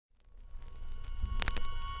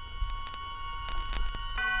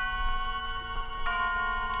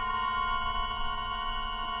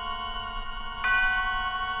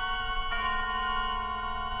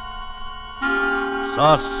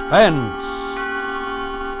Suspense.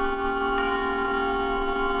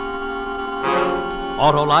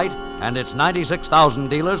 Autolite and its 96,000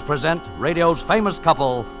 dealers present radio's famous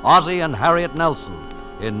couple, Ozzie and Harriet Nelson,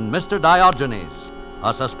 in Mr. Diogenes,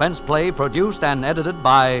 a suspense play produced and edited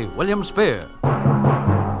by William Spear.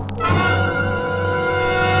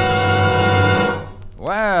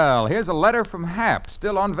 Well, here's a letter from Hap,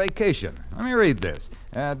 still on vacation. Let me read this.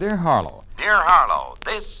 Dear Harlow. Dear Harlow,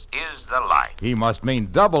 this is the life. He must mean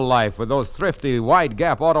double life with those thrifty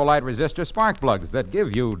wide-gap Autolite resistor spark plugs that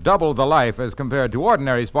give you double the life as compared to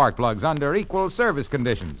ordinary spark plugs under equal service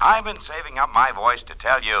conditions. I've been saving up my voice to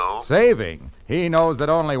tell you. Saving? He knows that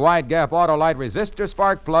only wide-gap Autolite resistor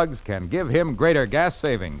spark plugs can give him greater gas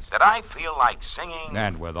savings. That I feel like singing.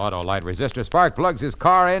 And with Autolite resistor spark plugs, his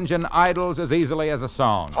car engine idles as easily as a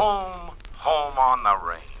song. Home, home on the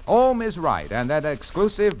range. Ohm is right, and that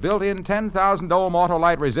exclusive built-in 10,000 ohm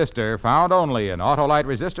Autolite resistor, found only in Autolite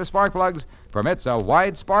resistor spark plugs, permits a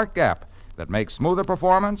wide spark gap that makes smoother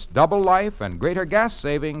performance, double life, and greater gas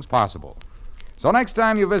savings possible. So next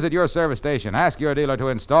time you visit your service station, ask your dealer to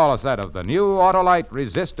install a set of the new Autolite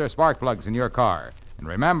resistor spark plugs in your car. And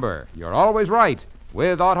remember, you're always right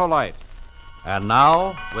with Autolite. And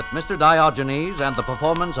now, with Mr. Diogenes and the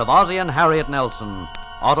performance of Ozzie and Harriet Nelson,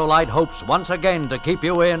 Autolite hopes once again to keep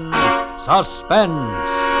you in suspense.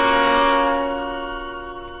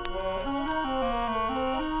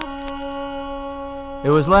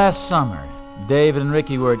 It was last summer. David and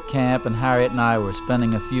Ricky were at camp, and Harriet and I were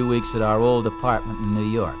spending a few weeks at our old apartment in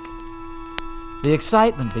New York. The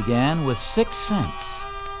excitement began with 6 cents,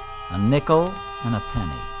 a nickel and a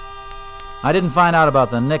penny. I didn't find out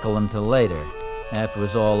about the nickel until later, after it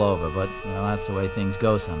was all over, but, well, that's the way things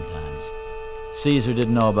go sometimes. Caesar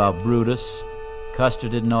didn't know about Brutus, Custer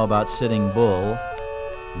didn't know about Sitting Bull,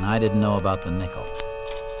 and I didn't know about the nickel.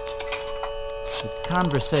 The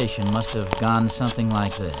conversation must have gone something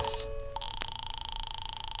like this.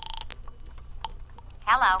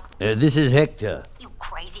 Hello. This is Hector. You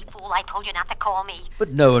crazy fool, I told you not to call me.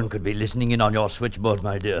 But no one could be listening in on your switchboard,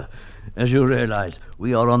 my dear. As you realize,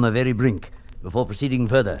 we are on the very brink. Before proceeding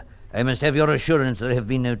further, I must have your assurance there have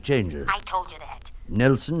been no changes. I told you that.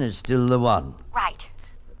 Nelson is still the one. Right.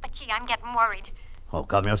 But gee, I'm getting worried. Oh,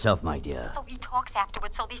 calm yourself, my dear. So he talks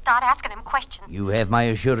afterwards, so they start asking him questions. You have my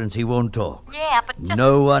assurance he won't talk. Yeah, but just...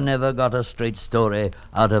 No one ever got a straight story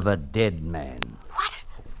out of a dead man. What?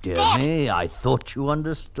 Dear Dead? me, I thought you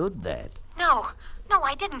understood that. No,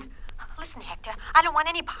 I didn't. Listen, Hector, I don't want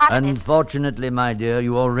any part of this. Unfortunately, my dear,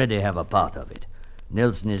 you already have a part of it.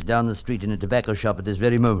 Nelson is down the street in a tobacco shop at this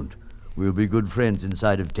very moment. We'll be good friends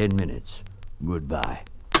inside of 10 minutes. Goodbye.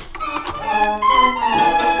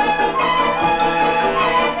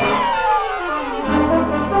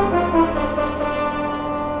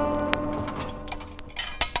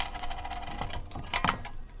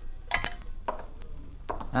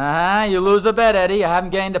 You lose the bet, Eddie. You haven't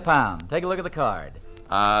gained a pound. Take a look at the card.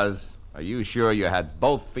 Oz, are you sure you had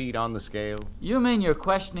both feet on the scale? You mean you're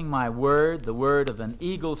questioning my word, the word of an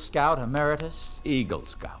Eagle Scout Emeritus? Eagle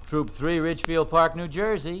Scout. Troop 3, Ridgefield Park, New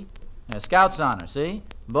Jersey. Scout's honor, see?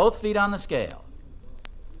 Both feet on the scale.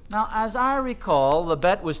 Now, as I recall, the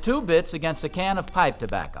bet was 2 bits against a can of pipe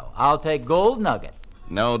tobacco. I'll take Gold Nugget.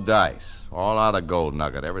 No dice. All out of Gold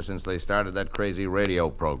Nugget ever since they started that crazy radio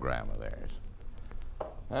program of theirs.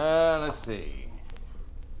 Let's see.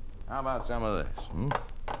 How about some of this?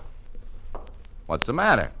 What's the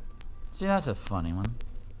matter? See, that's a funny one.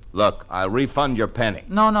 Look, I'll refund your penny.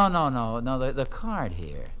 No, the card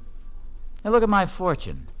here. Now, look at my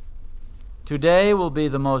fortune. Today will be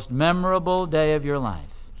the most memorable day of your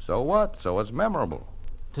life. So what? So it's memorable.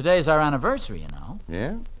 Today's our anniversary, you know.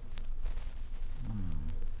 Yeah?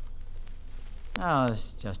 Oh,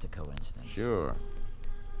 it's just a coincidence. Sure.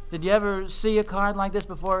 Did you ever see a card like this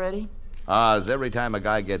before, Eddie? Oz, every time a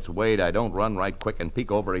guy gets weighed, I don't run right quick and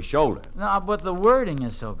peek over his shoulder. No, but the wording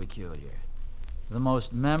is so peculiar. The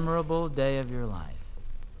most memorable day of your life.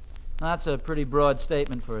 Now, that's a pretty broad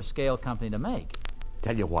statement for a scale company to make.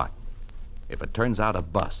 Tell you what. If it turns out a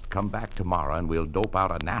bust, come back tomorrow and we'll dope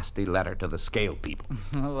out a nasty letter to the scale people.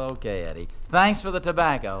 Well, okay, Eddie. Thanks for the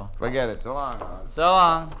tobacco. Forget it. So long, Oz. So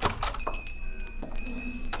long.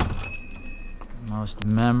 Most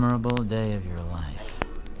memorable day of your life.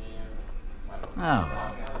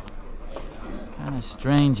 Oh, kind of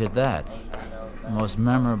strange at that. Most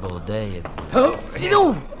memorable day of...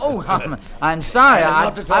 I'm sorry. I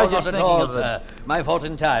was just thinking of it. My fault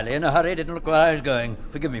entirely. In a hurry, didn't look where I was going.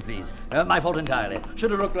 Forgive me, please. My fault entirely.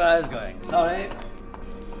 Should have looked where I was going. Sorry.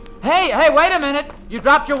 Hey, wait a minute. You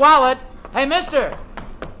dropped your wallet. Hey, mister.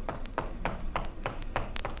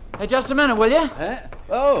 Hey, just a minute, will you? Huh?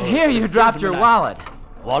 Oh, Here, you dropped your wallet.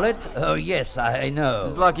 Wallet? Oh, yes, I know.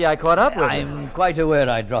 It's lucky I caught up with you. I'm quite aware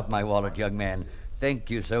I dropped my wallet, young man. Thank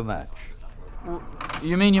you so much.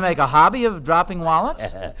 You mean you make a hobby of dropping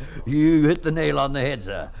wallets? You hit the nail on the head,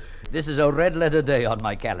 sir. This is a red-letter day on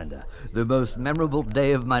my calendar. The most memorable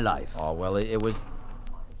day of my life. Oh, well, it was...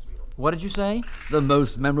 What did you say? The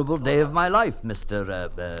most memorable day of my life, Mr.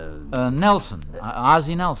 Nelson.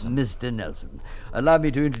 Ozzie Nelson. Mr. Nelson. Allow me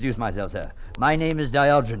to introduce myself, sir. My name is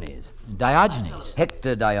Diogenes. Diogenes?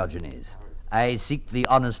 Hector Diogenes. I seek the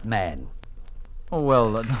honest man. Oh,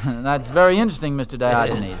 well, that's very interesting, Mr.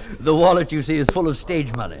 Diogenes. The wallet, you see, is full of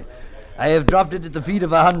stage money. I have dropped it at the feet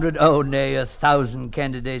of 100, oh, nay, 1,000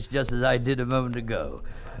 candidates, just as I did a moment ago.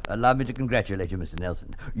 Allow me to congratulate you, Mr.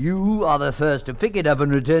 Nelson. You are the first to pick it up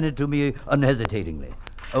and return it to me unhesitatingly.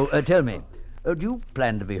 Oh, tell me, do you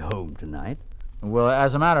plan to be home tonight? Well,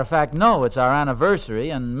 as a matter of fact, no. It's our anniversary,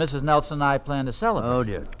 and Mrs. Nelson and I plan to celebrate. Oh,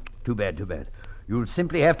 dear. Too bad, too bad. You'll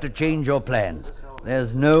simply have to change your plans.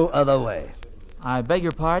 There's no other way. I beg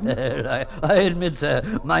your pardon? I admit,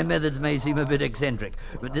 sir, my methods may seem a bit eccentric,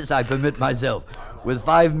 but this I permit myself. With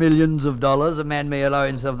 $5 million, a man may allow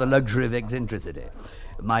himself the luxury of eccentricity.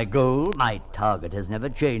 My goal, my target, has never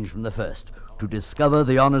changed from the first. To discover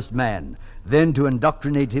the honest man, then to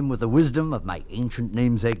indoctrinate him with the wisdom of my ancient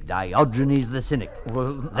namesake, Diogenes the Cynic.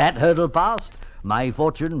 Well, that hurdle passed, my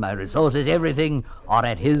fortune, my resources, everything are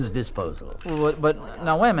at his disposal. But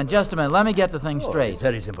now, wait a minute, just a minute. Let me get the thing straight. It's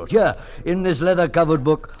very simple. Here, in this leather-covered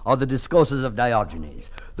book, are the discourses of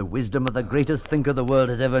Diogenes, the wisdom of the greatest thinker the world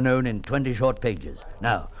has ever known in 20 short pages.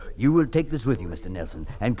 Now, you will take this with you, Mr. Nelson,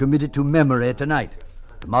 and commit it to memory tonight.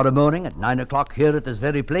 Tomorrow morning at 9 o'clock here at this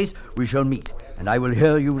very place, we shall meet, and I will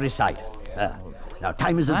hear you recite. Now,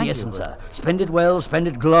 time is of the essence, sir. Spend it well, spend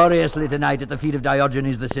it gloriously tonight at the feet of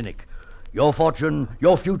Diogenes the Cynic. Your fortune,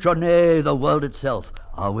 your future, nay, the world itself,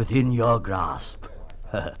 are within your grasp.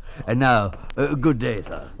 And now, good day,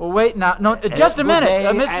 sir. Well, wait now. No, just a minute.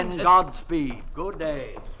 Good day Mr. and Godspeed. Good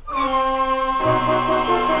day.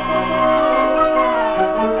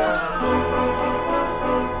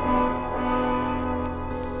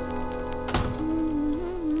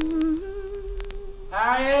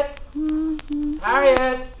 Harriet?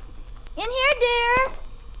 Harriet? In here, dear.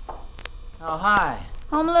 Oh, hi.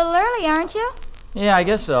 Home a little early, aren't you? Yeah, I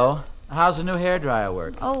guess so. How's the new hairdryer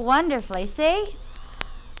work? Oh, wonderfully. See?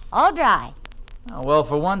 All dry. Oh, well,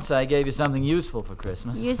 for once I gave you something useful for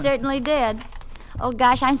Christmas. You certainly did. Oh,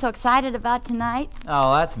 gosh, I'm so excited about tonight.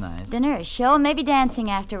 Oh, that's nice. Dinner, a show, and maybe dancing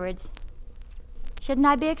afterwards. Shouldn't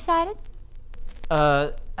I be excited?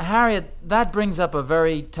 Harriet, that brings up a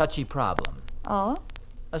very touchy problem. Oh?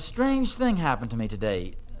 A strange thing happened to me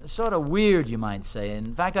today. Sort of weird, you might say.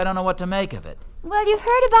 In fact, I don't know what to make of it. Well, you've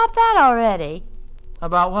heard about that already.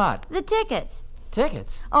 About what? The tickets.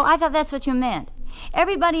 Tickets? Oh, I thought that's what you meant.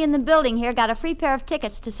 Everybody in the building here got a free pair of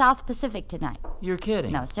tickets to South Pacific tonight. You're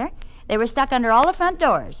kidding. No, sir. They were stuck under all the front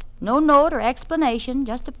doors. No note or explanation,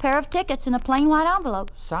 just a pair of tickets in a plain white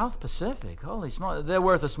envelope. South Pacific? Holy small. They're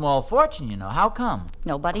worth a small fortune, you know. How come?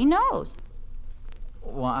 Nobody knows.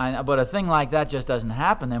 Well, but a thing like that just doesn't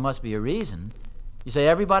happen. There must be a reason. You say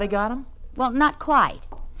everybody got them? Well, not quite.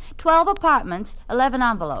 12 apartments, 11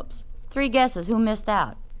 envelopes. 3 guesses who missed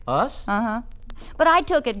out. Us? Uh-huh. But I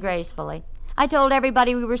took it gracefully. I told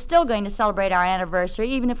everybody we were still going to celebrate our anniversary,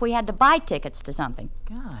 even if we had to buy tickets to something.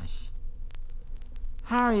 Gosh.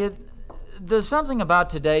 Harriet, does something about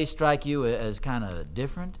today strike you as kind of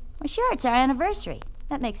different? Well, sure, it's our anniversary.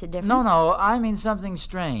 That makes it different. No, I mean something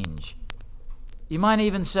strange. You might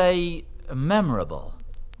even say memorable.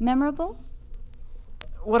 Memorable?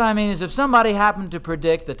 What I mean is if somebody happened to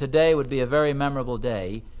predict that today would be a very memorable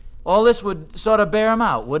day, all this would sort of bear him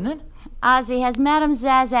out, wouldn't it? Ozzie, has Madame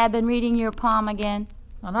Zaza been reading your palm again?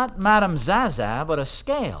 Well, not Madame Zaza, but a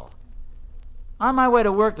scale. On my way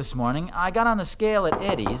to work this morning, I got on the scale at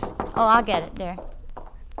Eddie's. Oh, I'll get it, dear.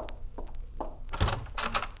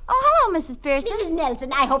 Oh, hello, Mrs. Pearson. Mrs.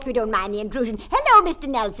 Nelson, I hope you don't mind the intrusion. Hello, Mr.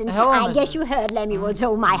 Nelson. Hello, I Mrs. guess you heard Lemuel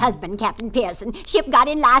told my husband, Captain Pearson. Ship got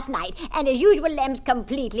in last night, and as usual, Lem's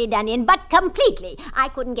completely done in, but completely. I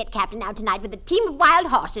couldn't get Captain out tonight with a team of wild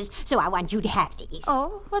horses, so I want you to have these.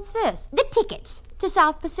 Oh, what's this? The tickets. To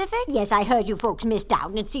South Pacific? Yes, I heard you folks missed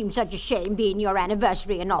out, and it seemed such a shame being your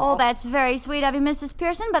anniversary and all. Oh, that's very sweet of you, Mrs.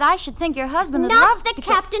 Pearson, but I should think your husband would Not love the to...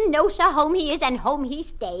 captain. No, sir. Home he is, and home he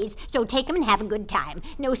stays. So take him and have a good time.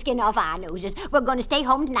 No skin off our noses. We're going to stay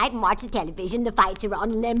home tonight and watch the television. The fights are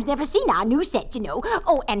on. Lem's never seen our new set, you know.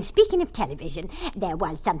 Oh, and speaking of television, there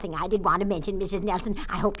was something I did want to mention, Mrs. Nelson.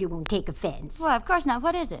 I hope you won't take offense. Well, of course not.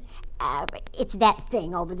 What is it? It's that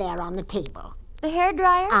thing over there on the table. The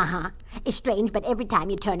hairdryer? Uh-huh. It's strange, but every time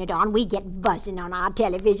you turn it on, we get buzzing on our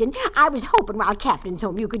television. I was hoping while Captain's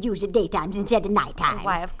home you could use it daytimes instead of nighttimes.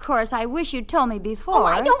 Why, of course. I wish you'd told me before. Oh,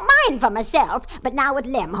 I don't mind for myself, but now with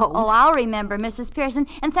Lem home. Oh, I'll remember, Mrs. Pearson.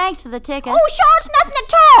 And thanks for the ticket. Oh, sure, it's nothing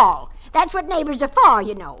at all. That's what neighbors are for,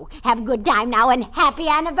 you know. Have a good time now and happy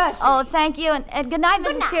anniversary. Oh, thank you. And good night,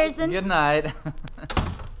 Mrs. Pearson. Good night.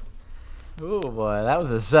 Oh, boy, that was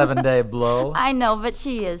a 7-day blow. I know, but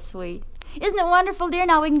she is sweet. Isn't it wonderful, dear?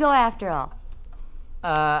 Now we can go after all.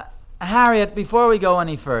 Harriet, before we go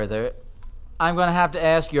any further, I'm going to have to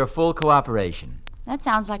ask your full cooperation. That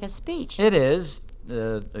sounds like a speech. It is,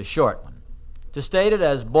 a short one. To state it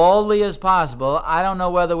as baldly as possible, I don't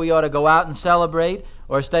know whether we ought to go out and celebrate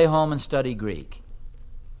or stay home and study Greek.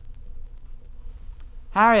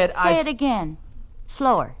 Harriet, Say it again.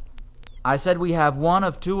 Slower. I said we have one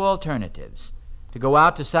of two alternatives. To go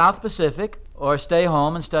out to South Pacific or stay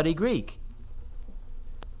home and study Greek.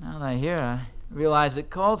 Now that I hear, I realize it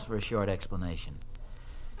calls for a short explanation.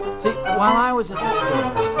 See, while I was at the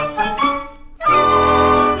store...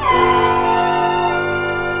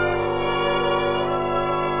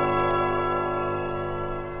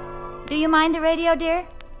 Do you mind the radio, dear?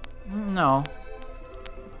 No.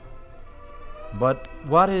 But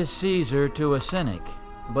what is Caesar to a cynic,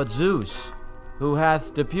 but Zeus, who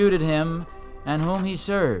hath deputed him and whom he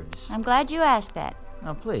serves? I'm glad you asked that.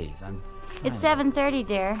 Oh, please, It's 7:30,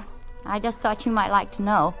 dear. I just thought you might like to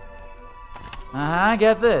know.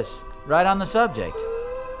 Get this. Right on the subject.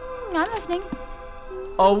 I'm listening.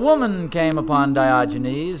 A woman came upon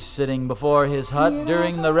Diogenes sitting before his hut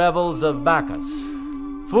during the revels of Bacchus.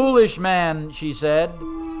 "Foolish man," she said,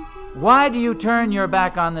 "why do you turn your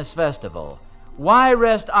back on this festival? Why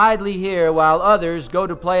rest idly here while others go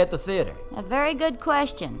to play at the theater?" A very good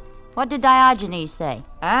question. What did Diogenes say?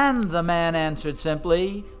 And the man answered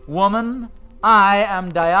simply, "Woman, I am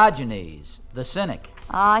Diogenes, the cynic."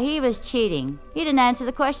 He was cheating. He didn't answer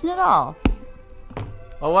the question at all.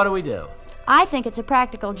 Well, what do we do? I think it's a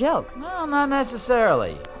practical joke. No, not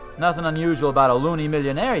necessarily. Nothing unusual about a loony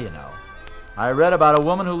millionaire, you know. I read about a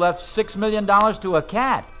woman who left $6 million to a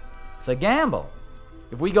cat. It's a gamble.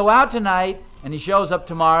 If we go out tonight and he shows up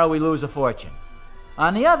tomorrow, we lose a fortune.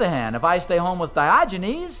 On the other hand, if I stay home with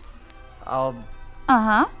Diogenes, I'll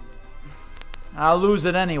lose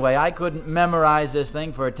it anyway. I couldn't memorize this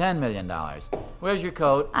thing for $10 million. Where's your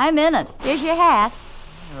coat? I'm in it. Here's your hat.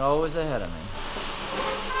 You're always ahead of me.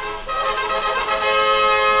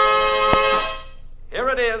 Here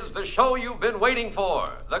it is, the show you've been waiting for,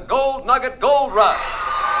 the Gold Nugget Gold Rush.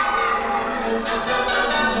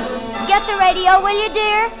 Get the radio, will you,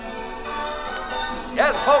 dear?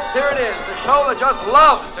 Yes, folks, here it is, the show that just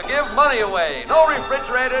loves to give money away. No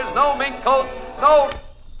refrigerators, no mink coats, no...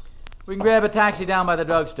 We can grab a taxi down by the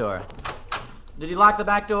drugstore. Did you lock the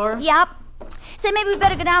back door? Yep. Say, maybe we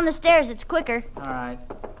better go down the stairs. It's quicker. All right.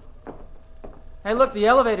 Hey, look, the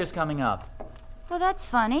elevator's coming up. Well, that's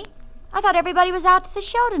funny. I thought everybody was out to the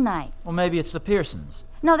show tonight. Well, maybe it's the Pearsons.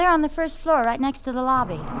 No, they're on the first floor, right next to the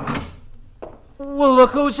lobby. Well,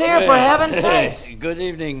 look who's here, for heaven's sakes. Good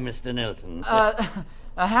evening, Mr. Nelson.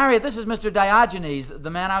 Harriet, this is Mr. Diogenes, the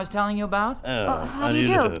man I was telling you about. How do you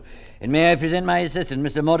do? And may I present my assistant,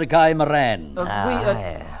 Mr. Mordecai Moran.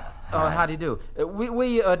 How do you do?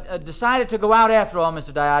 We decided to go out after all,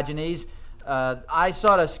 Mr. Diogenes. I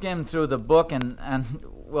sort of skimmed through the book and,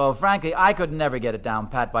 well, frankly, I could never get it down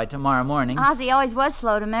pat by tomorrow morning. Ozzy always was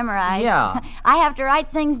slow to memorize. Yeah. I have to write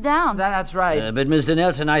things down. That's right. But, Mr.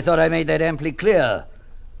 Nelson, I thought I made that amply clear.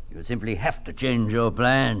 You simply have to change your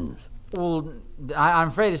plans. Well, I'm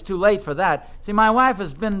afraid it's too late for that. See, my wife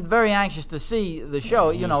has been very anxious to see the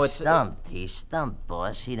show. You know, it's... He's stumped,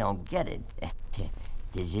 boss. He don't get it.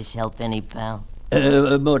 Does this help any, pal?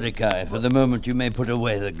 Mordecai, for the moment you may put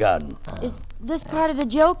away the gun. Is this part of the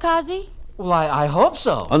joke, Ozzy? Well, I hope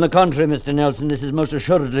so. On the contrary, Mr. Nelson, this is most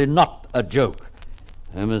assuredly not a joke.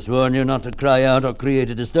 I must warn you not to cry out or create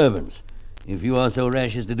a disturbance. If you are so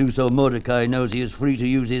rash as to do so, Mordecai knows he is free to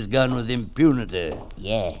use his gun with impunity.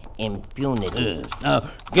 Yeah, impunity. Now,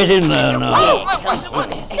 get in there now.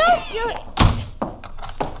 So you're...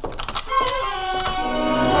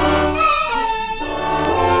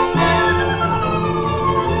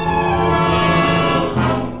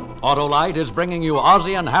 Autolite is bringing you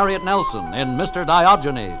Ozzie and Harriet Nelson in Mr.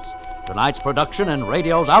 Diogenes. Tonight's production in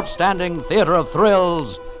radio's outstanding theater of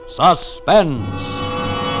thrills, Suspense.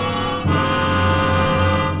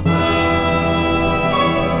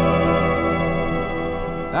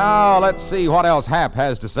 Now, let's see what else Hap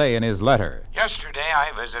has to say in his letter. Yesterday,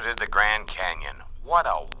 I visited the Grand Canyon. What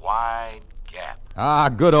a wide gap. Ah,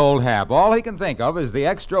 good old Hap. All he can think of is the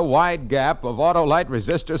extra wide gap of Autolite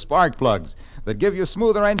resistor spark plugs that give you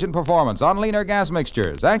smoother engine performance on leaner gas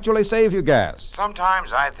mixtures, actually save you gas.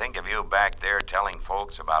 Sometimes I think of you back there telling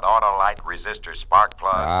folks about Autolite resistor spark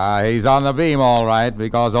plugs. Ah, he's on the beam, all right,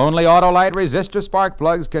 because only Autolite resistor spark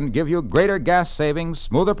plugs can give you greater gas savings,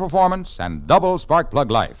 smoother performance, and double spark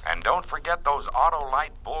plug life. And don't forget those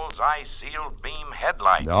Autolite Bullseye sealed beam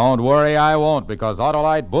headlights. Don't worry, I won't, because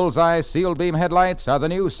Autolite Bullseye sealed beam headlights are the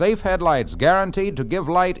new safe headlights guaranteed to give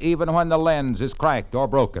light even when the lens is cracked or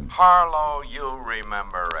broken. Harlow, you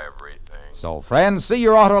remember everything. So, friends, see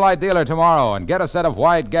your Autolite dealer tomorrow and get a set of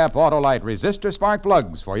wide-gap Autolite resistor spark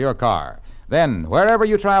plugs for your car. Then, wherever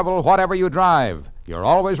you travel, whatever you drive, you're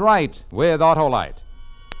always right with Autolite.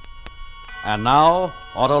 And now,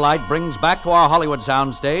 Autolite brings back to our Hollywood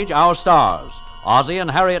soundstage our stars, Ozzie and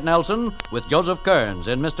Harriet Nelson with Joseph Kearns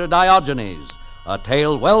in Mr. Diogenes, a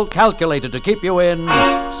tale well calculated to keep you in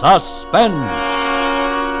suspense.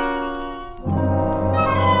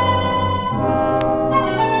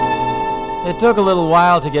 It took a little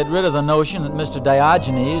while to get rid of the notion that Mr.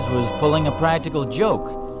 Diogenes was pulling a practical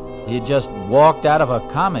joke. He had just walked out of a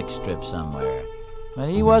comic strip somewhere. But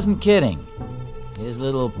he wasn't kidding. His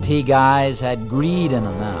little pig eyes had greed in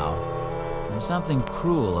them now. There was something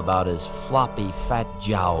cruel about his floppy, fat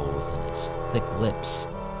jowls and his thick lips.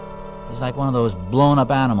 He was like one of those blown-up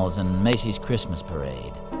animals in Macy's Christmas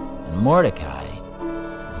parade. And Mordecai,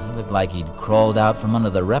 he looked like he'd crawled out from under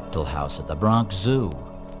the reptile house at the Bronx Zoo.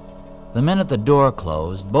 The minute the door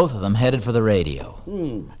closed, both of them headed for the radio.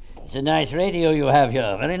 It's a nice radio you have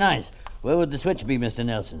here. Very nice. Where would the switch be, Mr.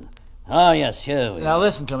 Nelson? Oh, yes, sure. Now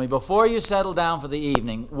listen to me. Before you settle down for the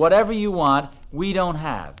evening, whatever you want, we don't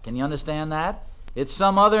have. Can you understand that? It's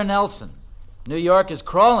some other Nelson. New York is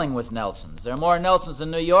crawling with Nelsons. There are more Nelsons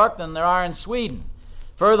in New York than there are in Sweden.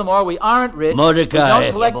 Furthermore, we aren't rich. Mordecai. We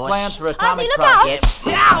don't collect Yeah, boss. plans for atomic Ozzie,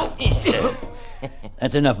 look out!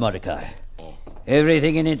 That's enough, Mordecai.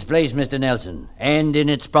 Everything in its place, Mr. Nelson, and in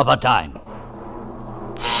its proper time.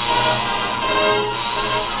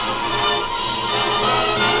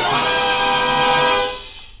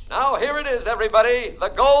 Now here it is, everybody, the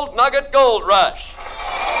Gold Nugget Gold Rush.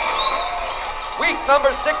 Week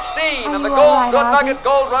number 16 of the you Gold all right, Nugget Ozzie?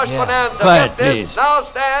 Gold Rush Yeah. Bonanza. Quiet, Get this, please. now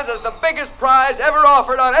stands as the biggest prize ever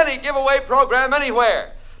offered on any giveaway program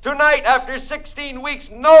anywhere. Tonight, after 16 weeks,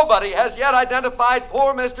 nobody has yet identified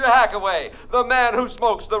poor Mr. Hackaway, the man who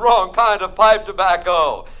smokes the wrong kind of pipe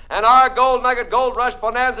tobacco. And our Gold Nugget Gold Rush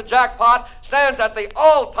Bonanza jackpot stands at the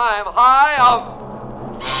all-time high of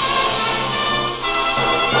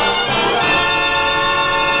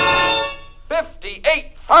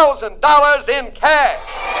 $58,000 in cash.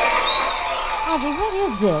 Ozzie, what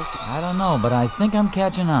is this? I don't know, but I think I'm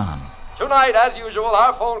catching on. Tonight, as usual,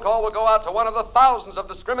 our phone call will go out to one of the thousands of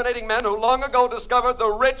discriminating men who long ago discovered the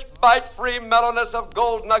rich, bite-free mellowness of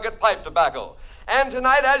Gold Nugget pipe tobacco. And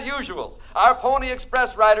tonight, as usual, our Pony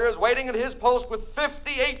Express rider is waiting at his post with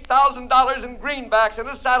 $58,000 in greenbacks in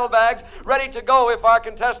his saddlebags, ready to go if our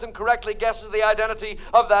contestant correctly guesses the identity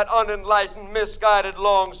of that unenlightened, misguided,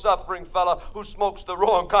 long-suffering fella who smokes the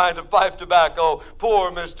wrong kind of pipe tobacco,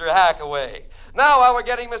 poor Mr. Hackaway. Now, while we're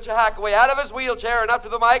getting Mr. Hackaway out of his wheelchair and up to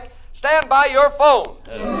the mic, stand by your phone.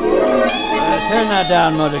 Turn that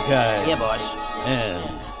down, Mordecai. Yeah, boss.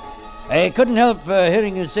 Yeah. I couldn't help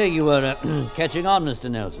hearing you say you were catching on,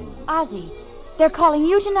 Mr. Nelson. Ozzie, they're calling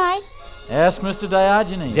you tonight? Ask Mr.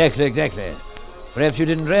 Diogenes. Exactly. Perhaps you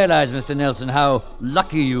didn't realize, Mr. Nelson, how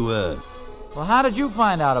lucky you were. Well, how did you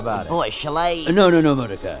find out about it? Boss, shall I... No,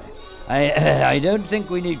 Mordecai. I don't think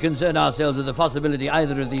we need concern ourselves with the possibility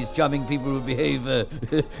either of these charming people will behave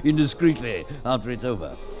indiscreetly after it's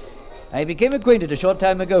over. I became acquainted a short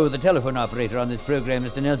time ago with the telephone operator on this program,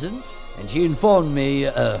 Mr. Nelson, and she informed me,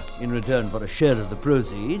 in return for a share of the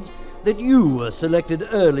proceeds, that you were selected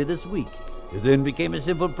early this week. It then became a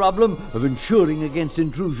simple problem of ensuring against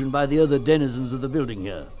intrusion by the other denizens of the building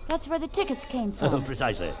here. That's where the tickets came Oh, from.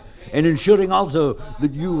 precisely. And ensuring also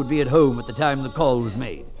that you would be at home at the time the call was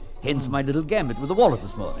made. Hence my little gambit with the wallet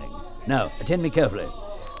this morning. Now, attend me carefully.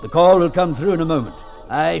 The call will come through in a moment.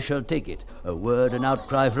 I shall take it. A word and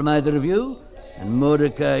outcry from either of you, and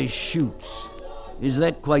Mordecai shoots. Is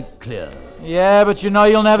that quite clear? Yeah, but you know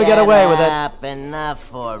you'll never get away with it. Up,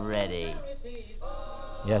 enough already.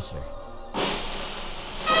 Yes, sir.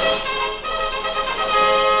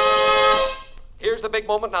 Here's the big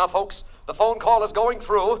moment now, folks. The phone call is going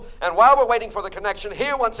through, and while we're waiting for the connection,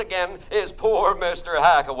 here once again is poor Mr.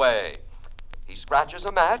 Hackaway. He scratches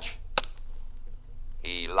a match.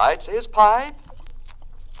 He lights his pipe.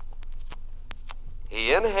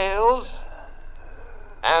 He inhales.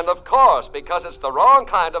 And of course, because it's the wrong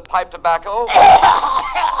kind of pipe tobacco,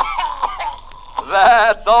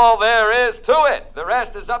 that's all there is to it. The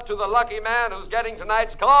rest is up to the lucky man who's getting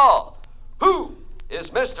tonight's call. Who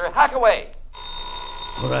is Mr. Hackaway?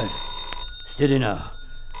 All right. Steady now.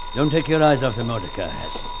 Don't take your eyes off the Mordecai.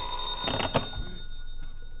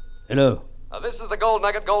 Hello. This is the Gold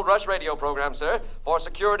Nugget Gold Rush radio program, sir. For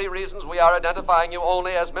security reasons, we are identifying you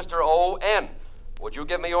only as Mr. O.N. Would you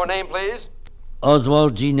give me your name, please?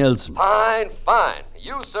 Oswald G. Nelson. Fine, fine.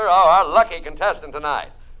 You, sir, are our lucky contestant tonight.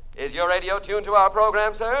 Is your radio tuned to our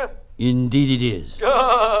program, sir? Indeed it is.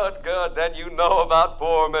 Good, good. Then you know about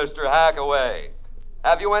poor Mr. Hackaway.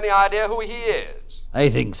 Have you any idea who he is? I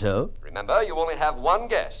think so. Remember, you only have one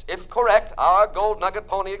guess. If correct, our Gold Nugget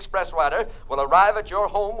Pony Express rider will arrive at your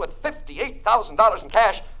home with $58,000 in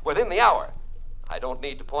cash within the hour. I don't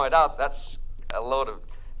need to point out that's a load of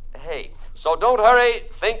hay. So don't hurry.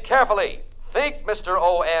 Think carefully. Think, Mr.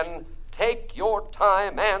 O.N. Take your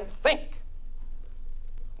time and think.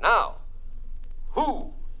 Now,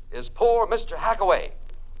 who is poor Mr. Hackaway?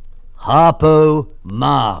 Harpo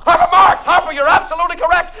Marx. Harpo Marx! Harpo, you're absolutely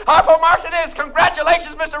correct. Harpo Marx it is.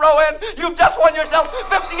 Congratulations, Mr. O.N. You've just won yourself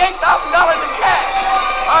 $58,000 in cash.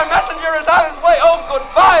 Our messenger is on his way. Oh,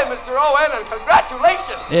 goodbye, Mr. O.N., and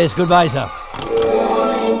congratulations. Yes, goodbye, sir.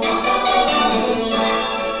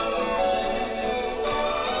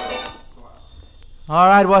 All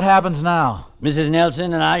right, what happens now? Mrs.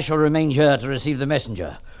 Nelson and I shall remain here to receive the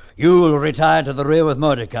messenger. You will retire to the rear with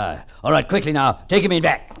Mordecai. All right, quickly now. Take him in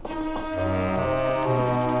back.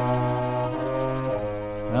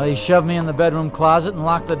 Well, he shoved me in the bedroom closet and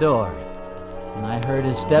locked the door. And I heard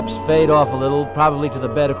his steps fade off a little, probably to the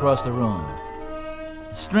bed across the room.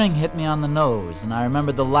 A string hit me on the nose, and I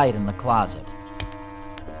remembered the light in the closet.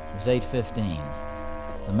 It was 8:15.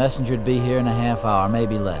 The messenger'd be here in a half hour,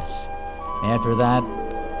 maybe less. After that,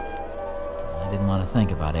 I didn't want to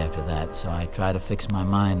think about after that, so I tried to fix my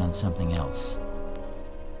mind on something else.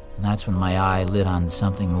 And that's when my eye lit on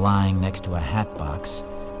something lying next to a hat box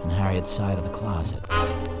in Harriet's side of the closet.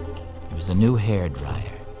 It was a new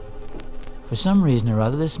hairdryer. For some reason or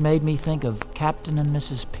other, this made me think of Captain and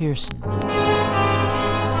Mrs. Pearson.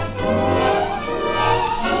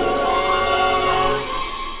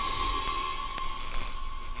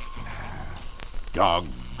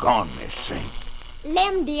 Doggone this thing.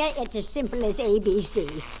 Lem, dear, it's as simple as ABC.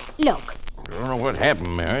 Look. I don't know what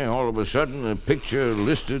happened, Mary. All of a sudden, the picture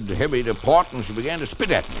listed heavy to port, and she began to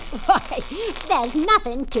spit at me. Why, there's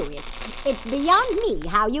nothing to it. It's beyond me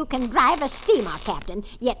how you can drive a steamer, Captain,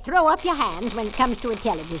 yet throw up your hands when it comes to a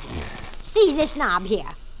television. See this knob here?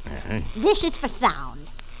 This is for sound,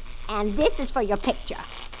 and this is for your picture.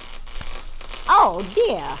 Oh,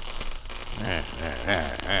 dear.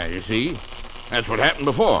 You see? That's what happened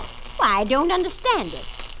before. Why, I don't understand it.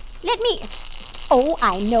 Let me... Oh,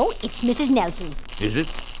 I know. It's Mrs. Nelson. Is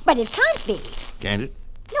it? But it can't be. Can't it?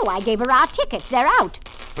 No, I gave her our tickets. They're out.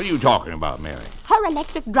 What are you talking about, Mary? Her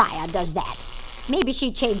electric dryer does that. Maybe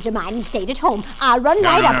she changed her mind and stayed at home. I'll run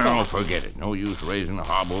right up there. No, forget it. No use raising a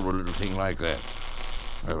hob over a little thing like that.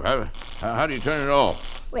 How do you turn it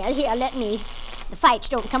off? Well, here, let me. The fights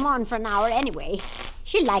don't come on for an hour anyway.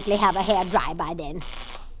 She'll likely have her hair dry by then.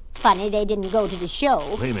 Funny they didn't go to the show.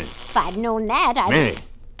 Wait a minute. If I'd known that, I'd... Mary.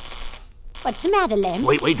 What's the matter, Lem?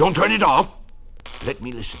 Wait, don't turn it off. Let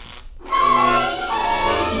me listen.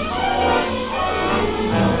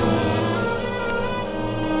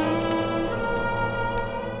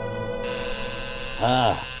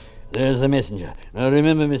 Ah, there's the messenger. Now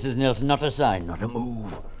remember, Mrs. Nelson, not a sign, not a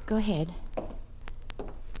move. Go ahead.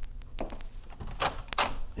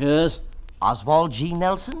 Yes? Oswald G.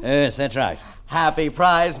 Nelson? Yes, that's right. Happy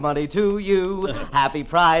prize money to you. Happy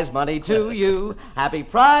prize money to you. Happy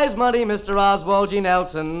prize money, Mr. Oswald G.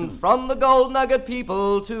 Nelson. From the Gold Nugget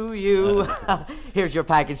people to you. Here's your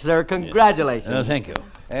package, sir. Congratulations. Thank you.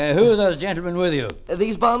 Who are those gentlemen with you?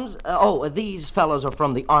 These bums? These fellows are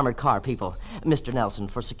from the armored car people. Mr. Nelson,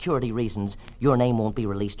 for security reasons, your name won't be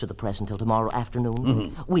released to the press until tomorrow afternoon.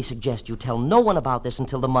 Mm-hmm. We suggest you tell no one about this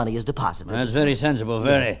until the money is deposited. That's very sensible,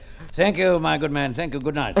 very. Thank you, my good man. Thank you.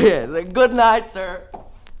 Good night. Yes, good night, sir.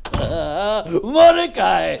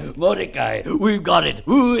 Mordecai! Mordecai! We've got it!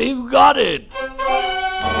 We've got it!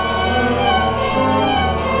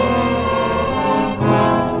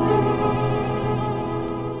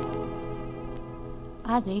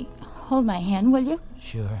 Ozzy, hold my hand, will you?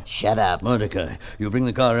 Sure. Shut up. Mordecai, you bring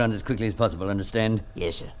the car around as quickly as possible, understand?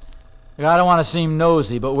 Yes, sir. I don't want to seem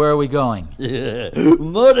nosy, but where are we going?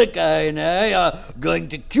 Mordecai and I are going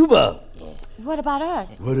to Cuba. What about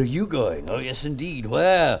us? Where are you going? Oh, yes, indeed.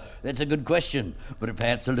 Where? That's a good question, but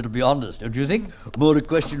perhaps a little beyond us, don't you think? More a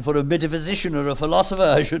question for a metaphysician or a philosopher,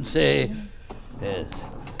 I should say. Yes.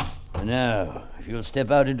 Now, if you'll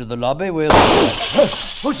step out into the lobby, we'll...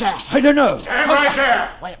 Who's that? I don't know. Stand right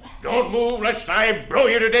there. Wait. Don't move lest I blow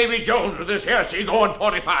you to Davy Jones with this here seagoing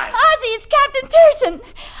 45. Ozzy, it's Captain Pearson.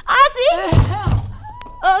 Ozzy!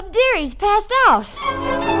 Oh, dear, he's passed out.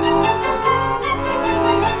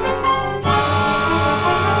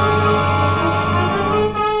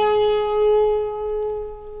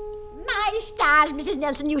 Stars, Mrs.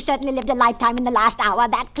 Nelson, you certainly lived a lifetime in the last hour.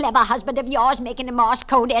 That clever husband of yours making a Morse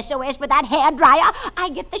code SOS with that hairdryer. I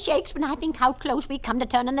get the shakes when I think how close we come to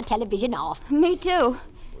turning the television off. Me too.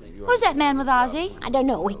 Who's that man with Ozzy? I don't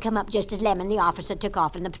know. He come up just as Lemon, the officer, took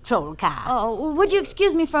off in the patrol car. Oh, would you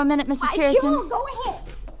excuse me for a minute, Mrs. Pearson? Sure, go ahead.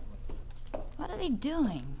 What are they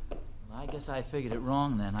doing? I guess I figured it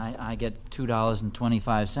wrong then. I get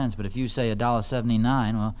 $2.25, but if you say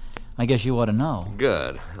 $1.79, well, I guess you ought to know.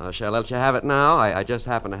 Good. Shall I let you have it now? I just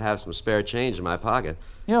happen to have some spare change in my pocket.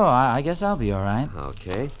 Yo, I guess I'll be all right.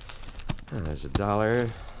 Okay. There's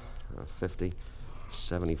 $1, 50,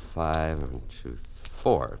 75, and 2,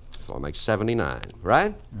 4. 4 makes 79,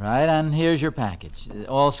 right? Right, and here's your package.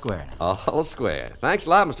 All square. All square. Thanks a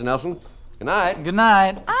lot, Mr. Nelson. Good night. Good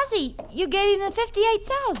night. Ozzy, you gave him the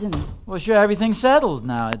 $58,000. Well, sure, everything's settled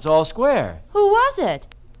now. It's all square. Who was it?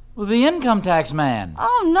 Well, the income tax man.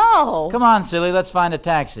 Oh, no. Come on, silly, let's find a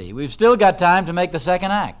taxi. We've still got time to make the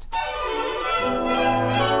second act.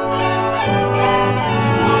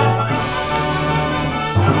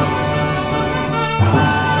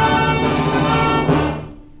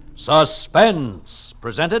 Suspense,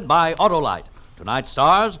 presented by Autolite. Tonight's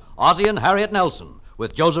stars, Ozzie and Harriet Nelson,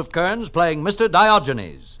 with Joseph Kearns playing Mr.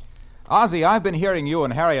 Diogenes. Ozzie, I've been hearing you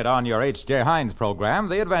and Harriet on your H.J. Hines program,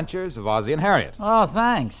 The Adventures of Ozzie and Harriet. Oh,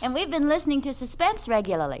 thanks. And we've been listening to Suspense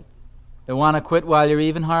regularly. You want to quit while you're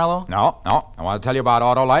even, Harlow? No. I want to tell you about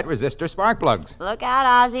Autolite resistor spark plugs. Look out,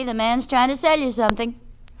 Ozzie. The man's trying to sell you something.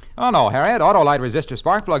 Oh, no, Harriet. Autolite resistor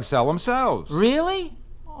spark plugs sell themselves. Really?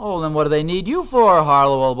 Oh, then what do they need you for,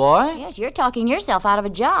 Harlow, old boy? Yes, you're talking yourself out of a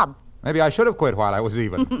job. Maybe I should have quit while I was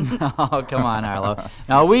even. Oh, come on, Harlow.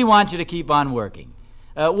 Now, we want you to keep on working.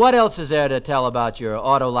 What else is there to tell about your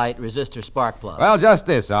Autolite resistor spark plug? Well, just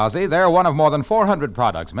this, Ozzie. They're one of more than 400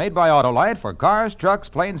 products made by Autolite for cars, trucks,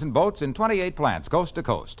 planes, and boats in 28 plants, coast to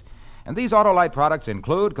coast. And these Autolite products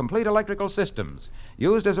include complete electrical systems,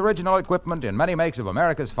 used as original equipment in many makes of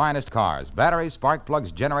America's finest cars: batteries, spark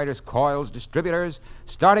plugs, generators, coils, distributors,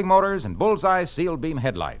 starting motors, and bullseye sealed beam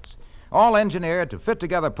headlights. All engineered to fit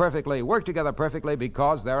together perfectly, work together perfectly,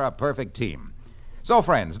 because they're a perfect team. So,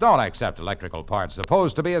 friends, don't accept electrical parts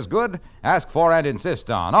supposed to be as good. Ask for and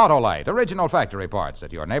insist on Autolite, original factory parts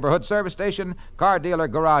at your neighborhood service station, car dealer,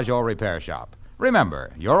 garage, or repair shop.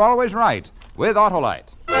 Remember, you're always right with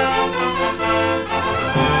Autolite.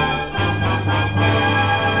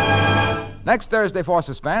 Next Thursday for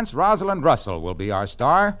Suspense, Rosalind Russell will be our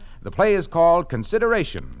star. The play is called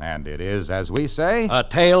Consideration, and it is, as we say, a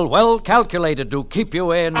tale well calculated to keep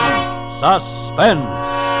you in suspense.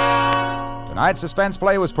 Tonight's Suspense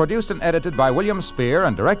play was produced and edited by William Spear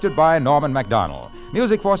and directed by Norman MacDonald.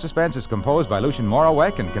 Music for Suspense is composed by Lucien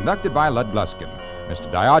Morawek and conducted by Lud Gluskin.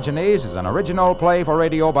 Mr. Diogenes is an original play for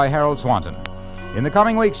radio by Harold Swanton. In the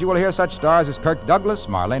coming weeks, you will hear such stars as Kirk Douglas,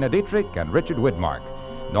 Marlena Dietrich, and Richard Widmark.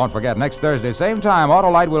 Don't forget, next Thursday, same time,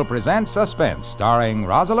 Autolite will present Suspense, starring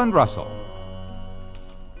Rosalind Russell.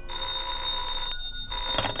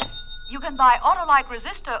 You can buy Autolite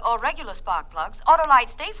resistor or regular spark plugs, Autolite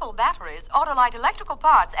stay-full batteries, Autolite electrical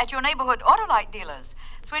parts at your neighborhood Autolite dealers.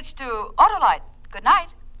 Switch to Autolite. Good night.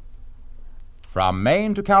 From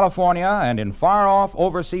Maine to California and in far-off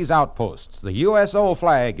overseas outposts, the USO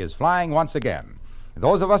flag is flying once again.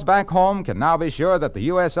 Those of us back home can now be sure that the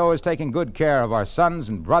USO is taking good care of our sons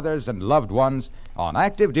and brothers and loved ones on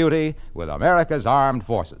active duty with America's armed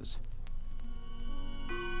forces.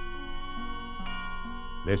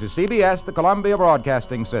 This is CBS, the Columbia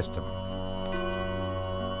Broadcasting System.